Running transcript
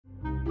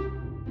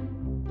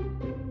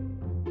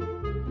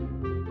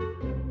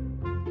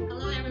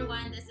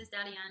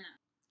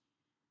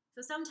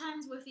So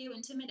sometimes we feel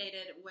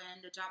intimidated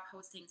when the job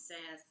posting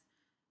says,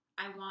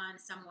 I want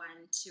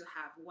someone to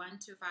have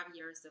 1 to 5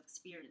 years of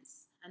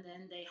experience, and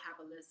then they have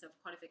a list of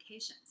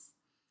qualifications.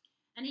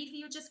 And if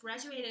you just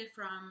graduated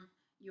from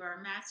your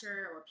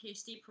master or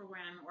PhD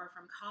program or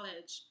from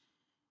college,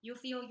 you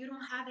feel you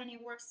don't have any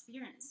work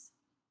experience.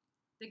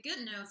 The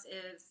good news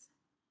is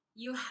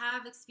you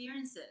have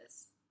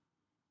experiences.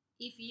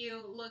 If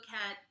you look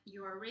at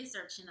your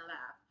research in the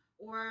lab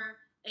or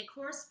a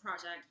course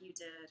project you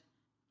did,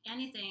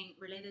 anything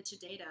related to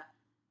data,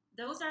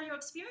 those are your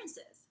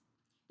experiences.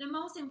 The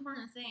most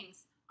important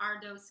things are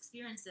those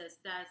experiences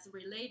that's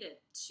related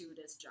to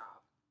this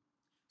job.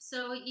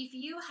 So if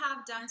you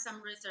have done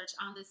some research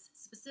on this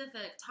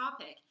specific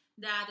topic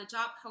that the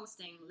job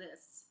posting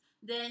lists,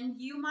 then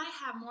you might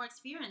have more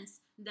experience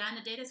than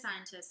a data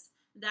scientist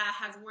that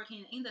has worked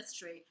in the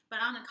industry,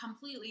 but on a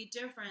completely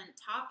different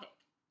topic.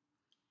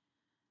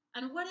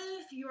 And what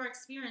if your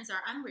experience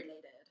are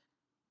unrelated?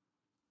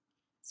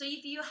 So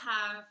if you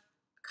have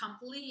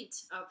complete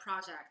a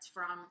project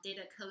from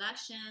data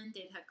collection,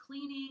 data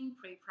cleaning,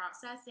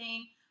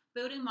 pre-processing,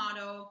 building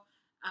model,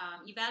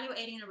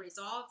 evaluating the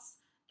results,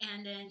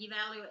 and then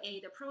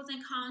evaluate the pros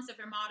and cons of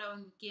your model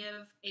and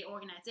give a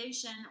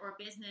organization or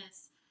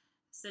business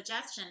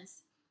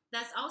suggestions,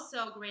 that's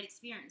also a great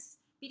experience.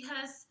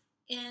 Because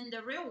in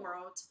the real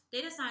world,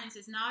 data science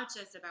is not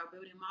just about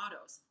building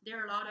models.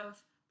 There are a lot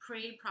of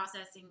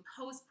pre-processing,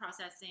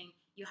 post-processing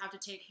you have to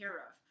take care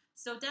of.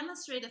 So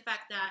demonstrate the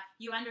fact that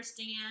you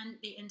understand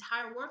the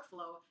entire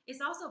workflow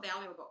is also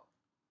valuable.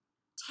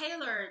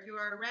 Tailor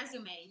your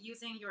resume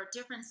using your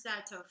different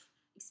set of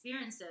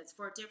experiences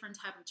for different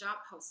type of job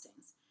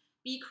postings.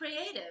 Be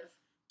creative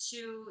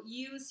to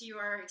use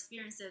your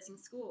experiences in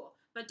school,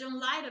 but don't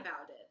lie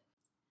about it.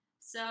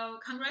 So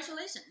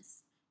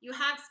congratulations, you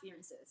have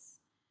experiences.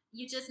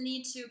 You just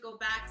need to go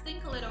back,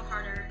 think a little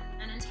harder,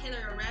 and then tailor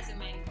your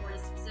resume for a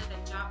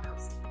specific job